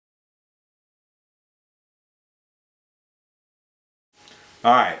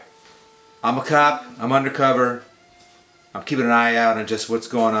Alright, I'm a cop, I'm undercover, I'm keeping an eye out on just what's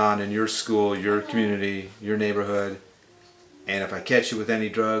going on in your school, your community, your neighborhood. And if I catch you with any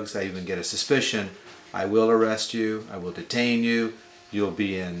drugs, I even get a suspicion, I will arrest you, I will detain you, you'll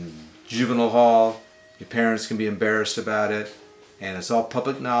be in juvenile hall, your parents can be embarrassed about it, and it's all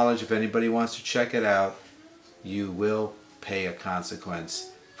public knowledge. If anybody wants to check it out, you will pay a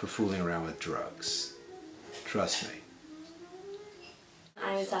consequence for fooling around with drugs. Trust me.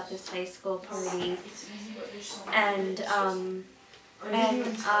 I was at this high school party, and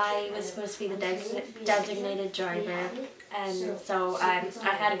I was supposed to be the designated driver, and so I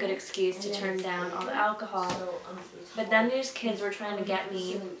had a good excuse to turn down all the alcohol. But then these kids were trying to get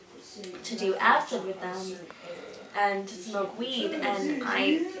me to do acid with them and to smoke weed, and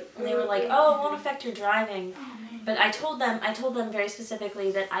they were like, "Oh, it won't affect your driving." But I told them very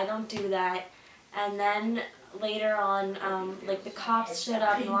specifically that I don't do that. And then later on, like, the cops showed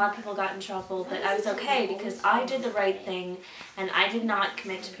up and a lot of people got in trouble, but I was okay because I did the right thing and I did not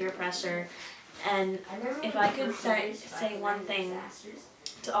commit to peer pressure. And if I could say one thing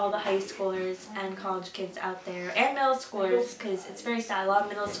to all the high schoolers and college kids out there, and middle schoolers, because it's very sad, a lot of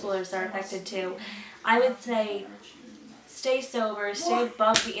middle schoolers are affected too, I would say stay sober, stay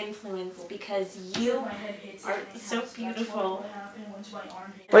above the influence, because you are so beautiful.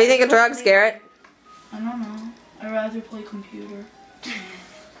 What do you think of drugs, Garrett? I don't know. I'd rather play computer.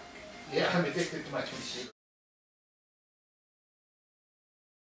 Yeah, I'm addicted to my computer.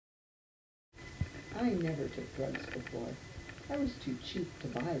 I never took drugs before. I was too cheap to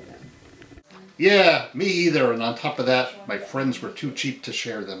buy them. Yeah, me either, and on top of that, my friends were too cheap to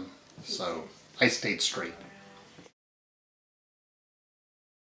share them, so I stayed straight.